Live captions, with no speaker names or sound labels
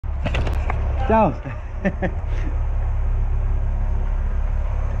Ciao.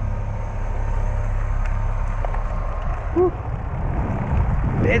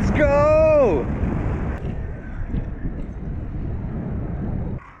 Let's go!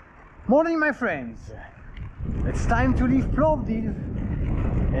 Morning, my friends. It's time to leave Plovdiv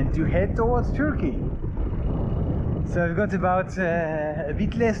and to head towards Turkey. So I've got about a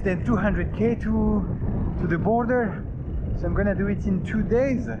bit less than 200k to the border. So I'm gonna do it in 2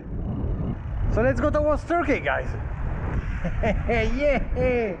 days. So let's go towards Turkey, guys.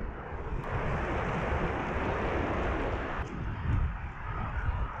 Yeah!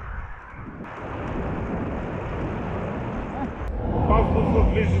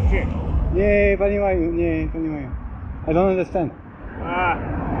 Nie, понимаю, не, понимаю. I don't understand.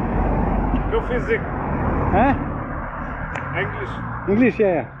 Your physics. Huh? English. English,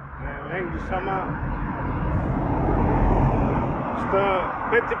 yeah. English sama. Что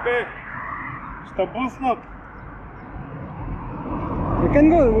ПТП, что Буснот. You can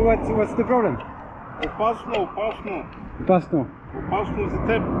go. What's the problem? Опасно. Опасно. Опасно за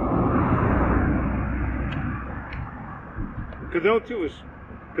теб. Къде отиваш?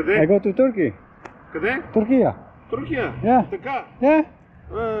 Къде? I go to Turkey. Къде? Turkey. Турция? Yeah. Така? Yeah.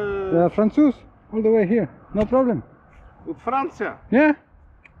 Francouz, all the way here. No problem. От Франция? Yeah.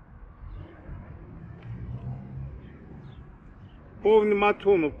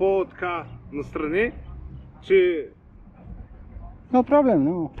 По-внимателно, по-така настрани, че... No problem,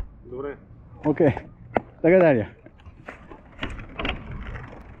 no. Добре. Okay. Благодаря.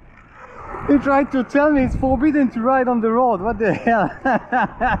 He tried to tell me it's forbidden to ride on the road. What the hell?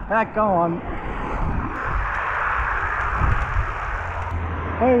 Come on.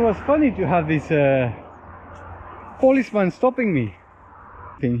 Oh, it was funny to have this policeman stopping me.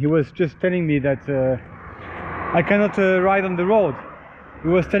 He was just telling me that I cannot ride on the road. He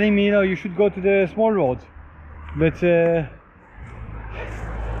was telling me, you know, you should go to the small roads. But hey,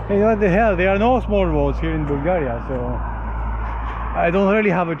 what the hell? There are no small roads here in Bulgaria, so I don't really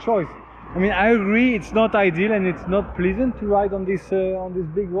have a choice. I mean, I agree it's not ideal and it's not pleasant to ride on this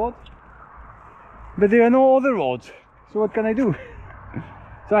big road, but there are no other roads, so what can I do?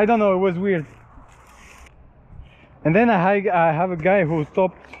 So I don't know, it was weird. And then I have a guy who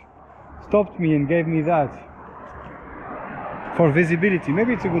stopped me and gave me that for visibility.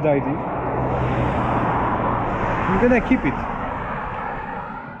 Maybe it's a good idea. I'm gonna keep it.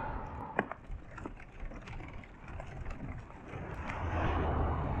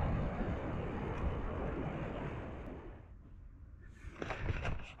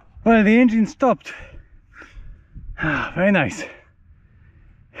 Well, the engine stopped. Very nice.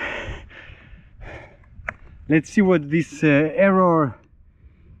 Let's see what this error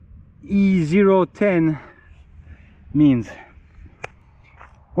E010 means.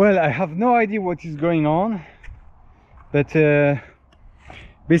 Well, I have no idea what is going on, but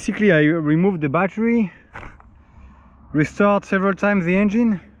basically I removed the battery, restart several times the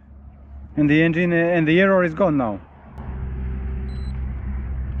engine, and the error is gone now.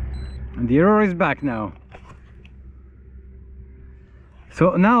 And the error is back now.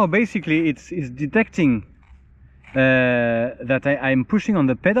 So now basically it's detecting that I'm pushing on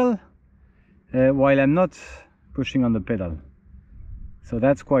the pedal while I'm not pushing on the pedal. So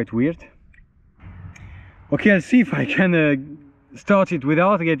that's quite weird. Okay, I'll see if I can start it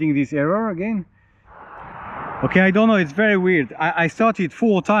without getting this error again. Okay, I don't know, it's very weird. I started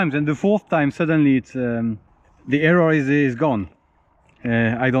 4 times and the 4th time suddenly it's the error is gone.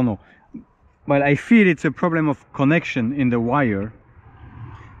 I don't know. Well, I feel it's a problem of connection in the wire.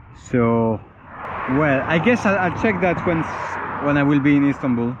 So, well, I guess I'll check that when I will be in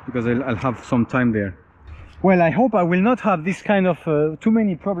Istanbul, because I'll have some time there. Well, I hope I will not have this kind of too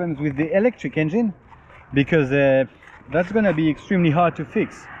many problems with the electric engine, because that's gonna be extremely hard to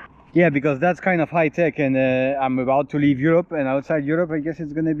fix. Yeah, because that's kind of high tech, and I'm about to leave Europe, and outside Europe I guess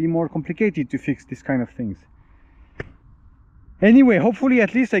it's gonna be more complicated to fix this kind of things. Anyway, hopefully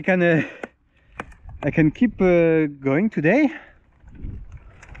at least I can keep going today.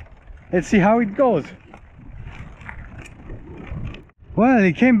 Let's see how it goes. Well,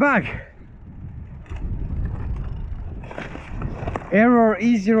 it came back. Error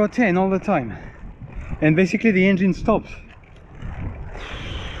E010 all the time. And basically the engine stops.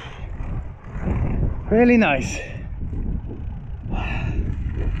 Really nice.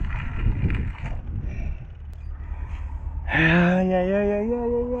 Yeah.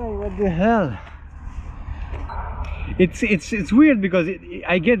 What the hell? It's weird because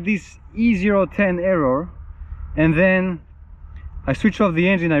I get this E010 error, and then I switch off the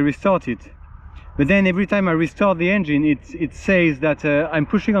engine, I restart it, but then every time I restart the engine, it says that I'm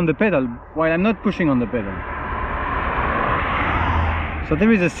pushing on the pedal while I'm not pushing on the pedal. So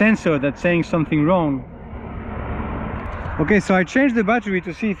there is a sensor that's saying something wrong. Okay, so I changed the battery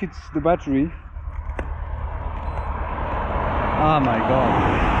to see if it's the battery. Oh my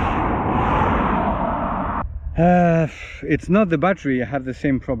god. It's not the battery, I have the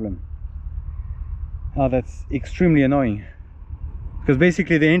same problem. Oh, that's extremely annoying. Because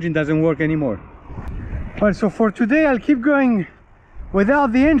basically the engine doesn't work anymore. Well, so for today I'll keep going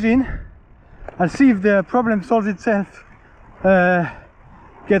without the engine. I'll see if the problem solves itself,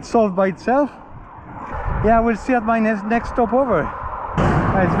 gets solved by itself. Yeah, we'll see at my next stopover.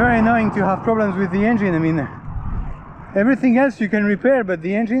 It's very annoying to have problems with the engine. I mean, everything else you can repair, but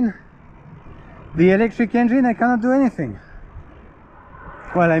the engine, the electric engine, I cannot do anything.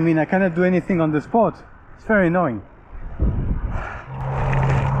 Well, I mean, I cannot do anything on the spot. It's very annoying.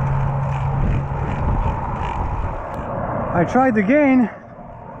 I tried again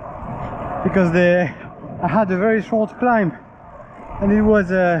because I had a very short climb and it was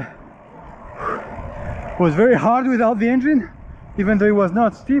very hard without the engine, even though it was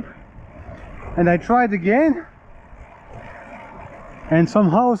not steep. And I tried again and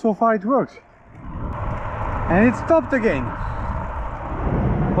somehow so far it works. And it stopped again.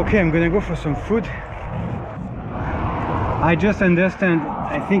 Okay, I'm gonna go for some food. I just understand,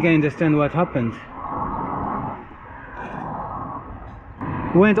 I think I understand what happened.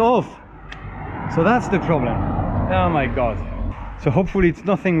 Went off, so that's the problem. Oh my god. So hopefully it's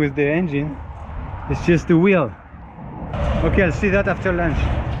nothing with the engine, it's just the wheel. Okay, I'll see that after lunch.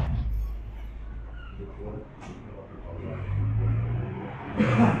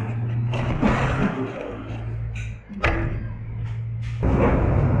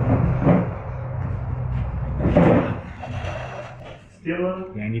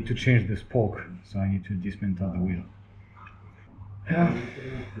 Yeah, I need to change the spoke, so I need to dismantle the wheel.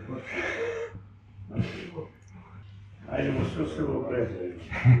 Allez, monsieur, s'il vous plaît.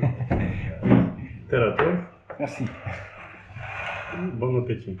 T'es là, toi? Merci. Bon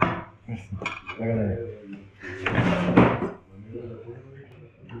appétit. Merci.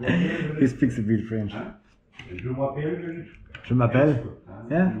 He speaks a bit French. Je m'appelle. Je m'appelle.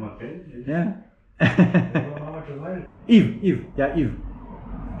 Yeah. Yeah. Yves. Yeah, Yves.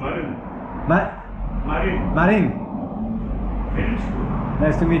 Marine. Marine. Marine.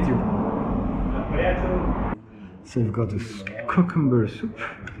 Nice to meet you. So we've got this cucumber soup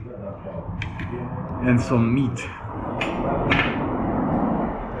and some meat.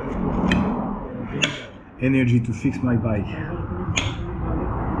 Energy to fix my bike.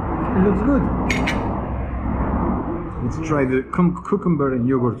 It looks good. Let's try the cucumber and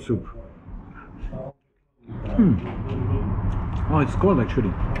yogurt soup. Oh, it's cold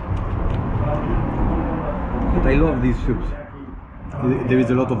actually. But I love these soups. There is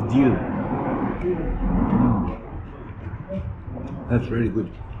a lot of dill. That's really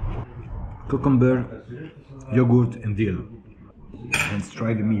good. Cucumber, yogurt and dill. Let's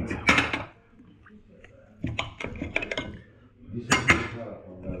try the meat.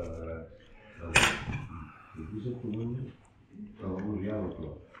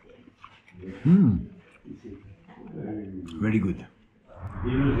 Very good.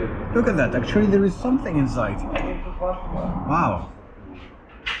 Look at that, actually there is something inside. Wow.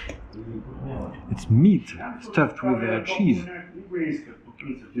 It's meat stuffed with cheese.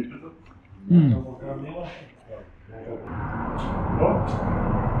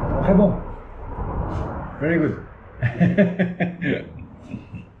 Très bon. Very good.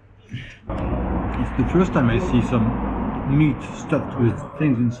 It's the first time I see some meat stuffed with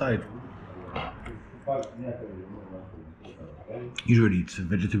things inside. Usually it's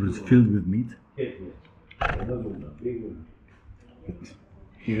vegetables filled with meat. But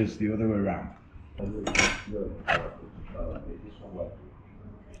here's the other way around.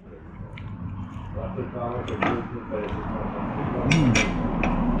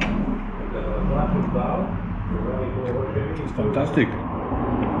 It's fantastic.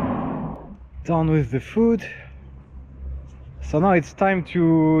 Done with the food. So now it's time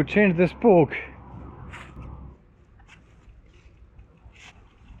to change the spoke.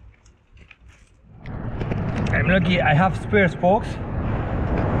 I'm lucky I have spare spokes,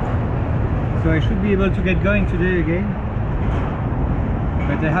 so I should be able to get going today again.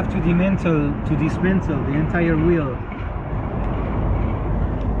 But I have to dismantle the entire wheel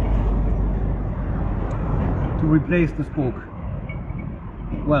to replace the spoke.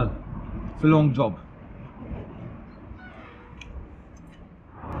 Well, it's a long job.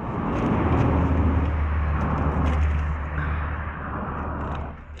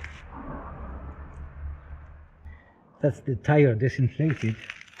 That's the tire disinflated.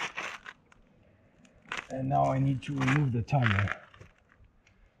 And now I need to remove the tire.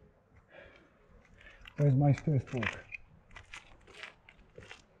 Where's my spare spoke?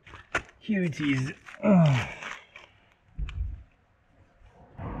 Here it is.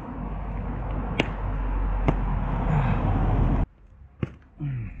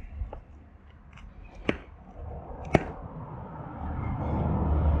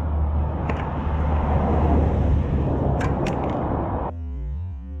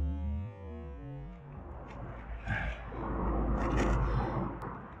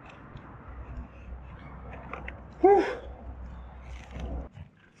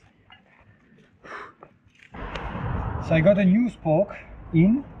 So I got a new spoke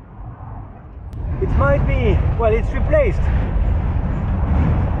in. It might be, well, it's replaced.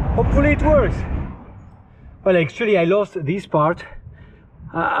 Hopefully it works. Well, actually I lost this part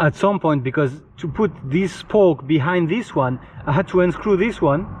at some point, because to put this spoke behind this one, I had to unscrew this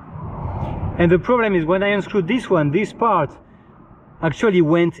one. And the problem is, when I unscrewed this one, this part actually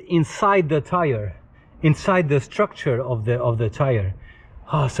went inside the tire, inside the structure of the tire.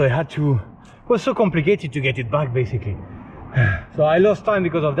 So I had to, it was so complicated to get it back basically. So I lost time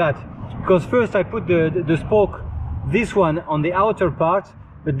because of that, because first I put the spoke, this one, on the outer part,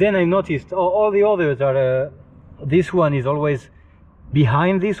 but then I noticed all the others are this one is always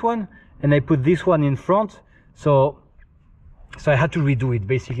behind this one, and I put this one in front, so I had to redo it.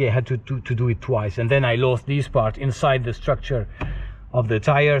 Basically I had to do it twice, and then I lost this part inside the structure of the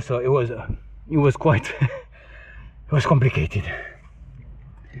tire, so it was quite it was complicated.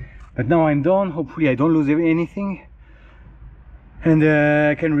 But now I'm done. Hopefully I don't lose anything, and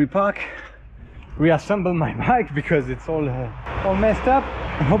I can reassemble my bike, because it's all messed up.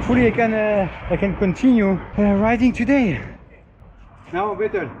 And hopefully I can continue riding today. Now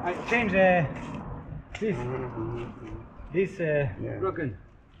better. I change this broken.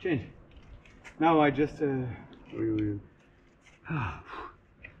 Change. Now I just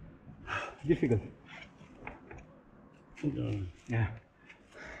difficult. Yeah.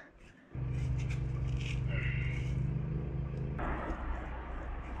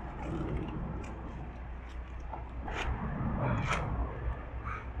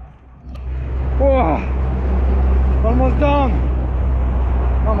 Whoa, almost done.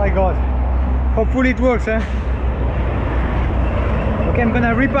 Oh my god, hopefully it works, eh? Okay, I'm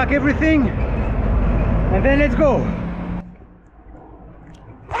gonna repack everything and then let's go.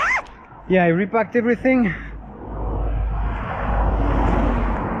 Yeah, I repacked everything.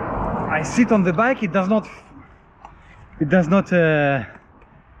 I sit on the bike, it does not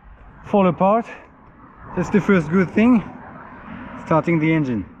fall apart. That's the first good thing. Starting the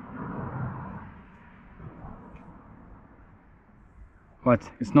engine. What?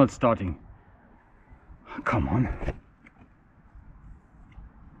 It's not starting. Come on.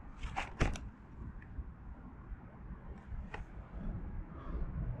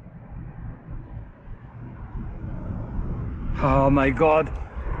 Oh my god.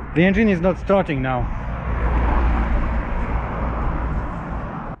 The engine is not starting now.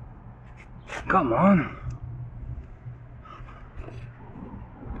 Come on.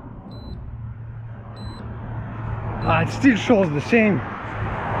 It still shows the same.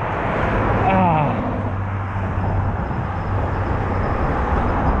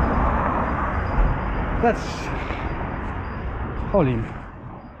 That's holy.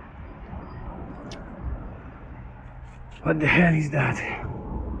 What the hell is that?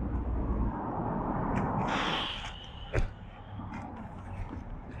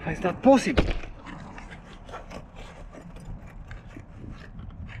 How is that possible?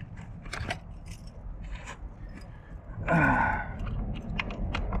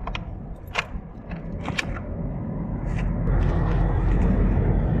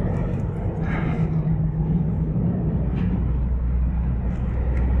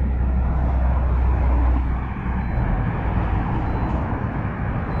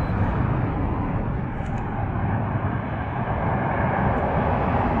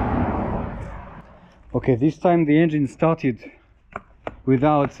 Okay, this time the engine started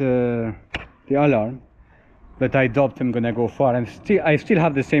without the alarm, but I doubt I'm gonna go far. I still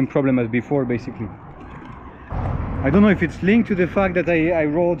have the same problem as before, basically. I don't know if it's linked to the fact that I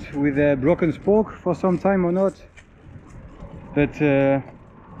rode with a broken spoke for some time or not, but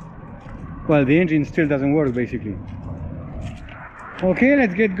well, the engine still doesn't work, basically. Okay,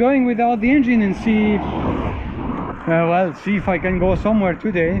 let's get going without the engine and see well, see if I can go somewhere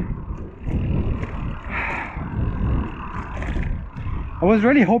today. I was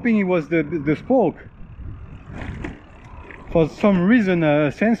really hoping it was the spoke. For some reason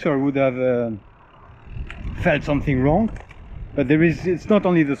a sensor would have felt something wrong. But it's not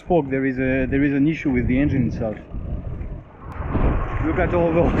only the spoke, there is an issue with the engine itself. Look at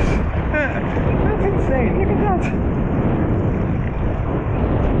all those. That's insane, look at that.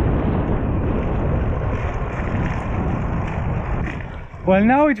 Well,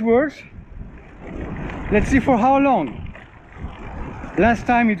 now it works. Let's see for how long. Last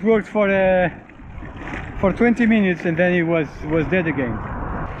time it worked for 20 minutes and then it was dead again.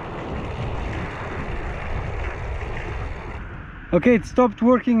 Okay, it stopped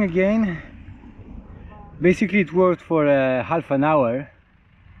working again. Basically it worked for half an hour,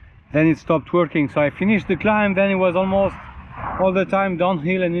 then it stopped working. So I finished the climb, then it was almost all the time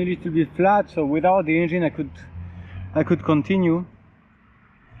downhill and a little bit flat, so without the engine I could continue.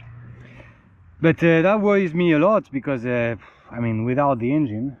 But that worries me a lot because I mean, without the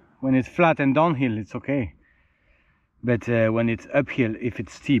engine, when it's flat and downhill it's okay, but when it's uphill, if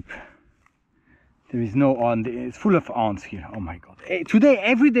it's steep, there is no on. It's full of ants here. Oh my god. Today,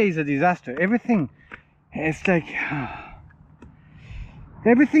 every day is a disaster. Everything, it's like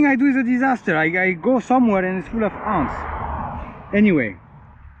everything I do is a disaster. I go somewhere and it's full of ants. Anyway,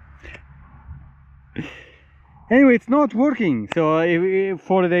 it's not working. So if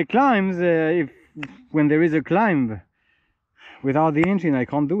for the climbs, when there is a climb without the engine, I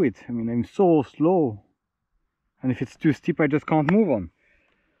can't do it. I mean, I'm so slow, and if it's too steep, I just can't move on.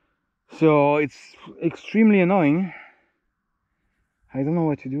 So it's extremely annoying. I don't know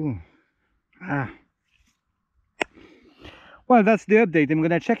what to do. Well, that's the update. I'm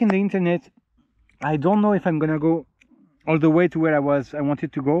gonna check in the internet. I don't know if I'm gonna go all the way to where I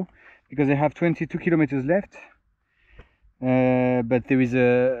wanted to go, because I have 22 kilometers left. But there is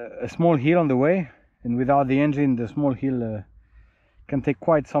a small hill on the way, and without the engine the small hill can take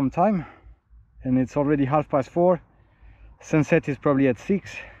quite some time, and it's already 4:30. Sunset is probably at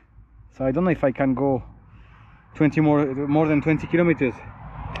 6, so I don't know if I can go more than 20 kilometers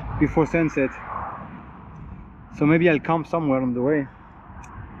before sunset. So maybe I'll camp somewhere on the way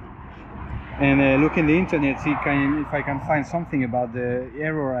and look in the internet, see if I can find something about the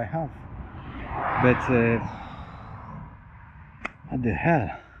error I have. But what the hell?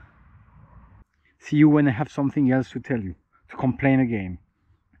 See you when I have something else to tell you, to complain again.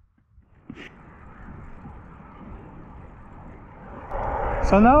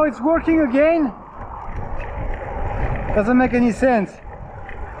 So now it's working again. Doesn't make any sense.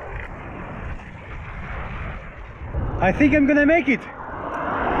 I think I'm gonna make it.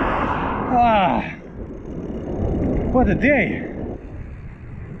 What a day.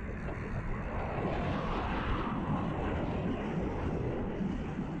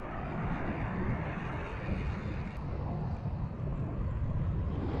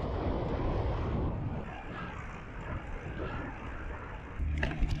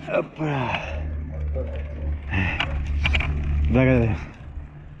 Look at this.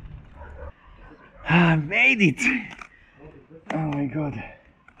 I made it. Oh my god.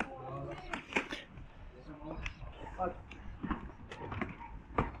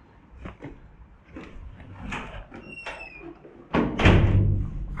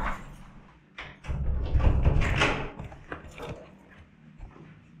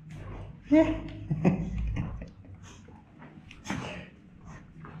 Yeah.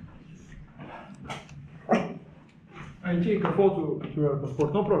 I take a photo to your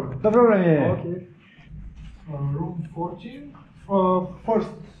passport, no problem. No problem, yeah. Okay. Room 14.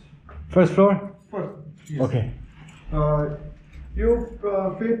 First floor? First. Yes. Okay. You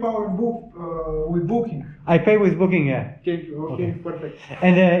pay power book with booking. I pay with booking, yeah. Thank you. Okay, perfect.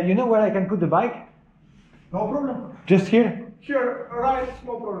 And you know where I can put the bike? No problem. Just here? Here, right,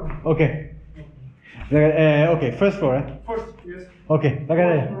 no problem. Okay. Okay, first floor, eh? First, yes. Okay, look at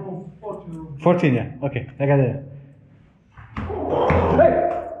that. Room, 14 room. 14, yeah. Okay, look at that. Hey!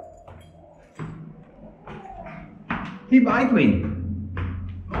 He bite me.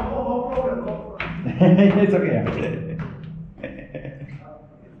 No problem, no problem. It's okay.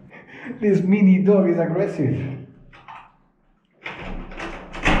 This mini dog is aggressive.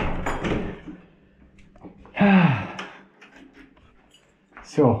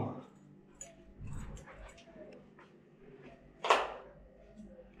 So,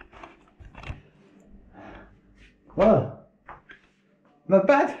 well, not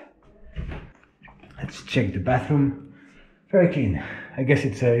bad. Let's check the bathroom. Very clean. I guess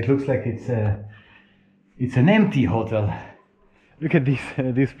it looks like it's an empty hotel. Look at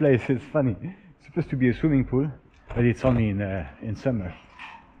this place. It's funny. It's supposed to be a swimming pool, but it's only in summer.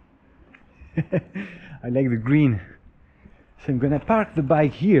 I like the green. So I'm gonna park the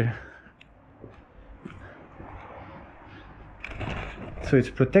bike here, so it's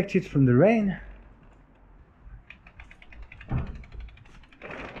protected from the rain.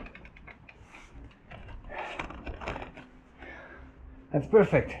 That's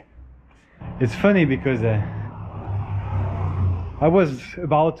perfect. It's funny because I was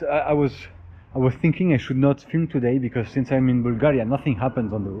thinking I should not film today, because since I'm in Bulgaria, nothing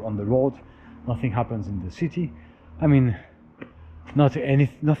happens on the road, nothing happens in the city. I mean,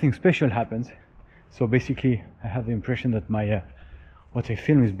 nothing special happens. So basically, I have the impression that my what I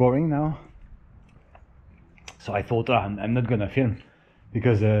film is boring now. So I thought, I'm not gonna film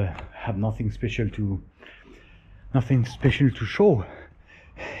because I have nothing special to show.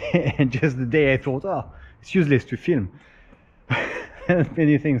 And just the day I thought, it's useless to film.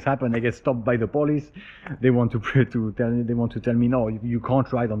 Many things happen. I get stopped by the police. They want to tell me, no, you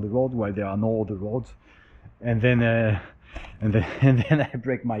can't ride on the road while there are no other roads. And then I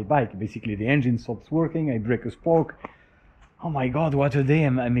break my bike. Basically, the engine stops working. I break a spoke. Oh my God, what a day!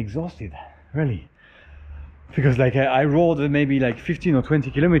 I'm exhausted, really. Because like I rode maybe like 15 or 20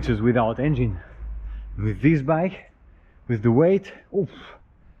 kilometers without engine. With this bike, with the weight, oof.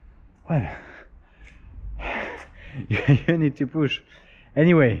 Well, you need to push.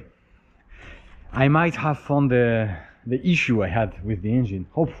 Anyway, I might have found the issue I had with the engine,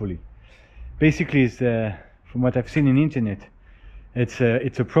 hopefully. Basically, it's from what I've seen in internet, it's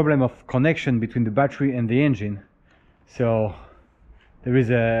a problem of connection between the battery and the engine. So there is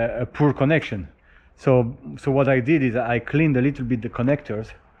a poor connection. So what I did is I cleaned a little bit the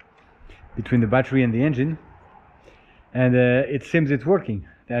connectors between the battery and the engine, and it seems it's working.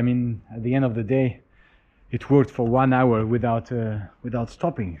 I mean, at the end of the day, it worked for 1 hour without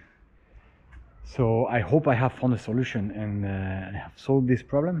stopping. So I hope I have found a solution and I have solved this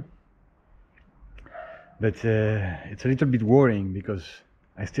problem. But it's a little bit worrying because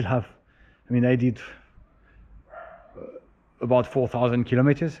I still have, I mean, I did about 4,000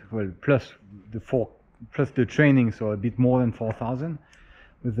 kilometers, well, plus the training, so a bit more than 4,000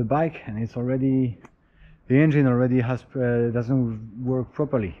 with the bike, and it's already, the engine already doesn't work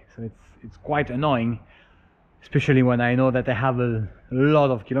properly. So it's quite annoying, especially when I know that I have a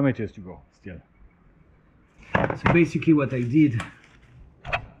lot of kilometers to go still. So basically what I did,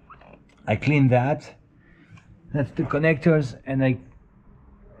 I cleaned that's the connectors, and I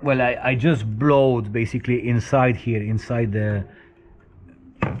just blowed basically inside here, inside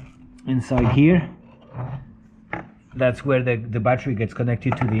here. That's where the battery gets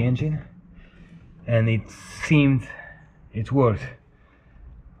connected to the engine, and it seemed it worked.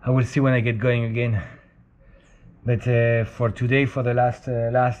 I will see when I get going again. But for today, for the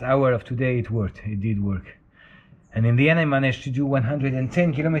last hour of today, it worked. It did work, and in the end, I managed to do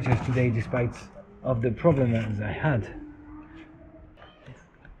 110 kilometers today, despite of the problems I had.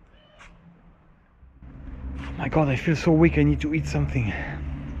 Oh my God, I feel so weak. I need to eat something.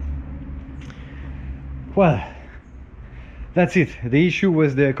 Well, that's it. The issue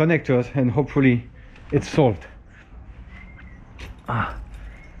was the connectors, and hopefully it's solved.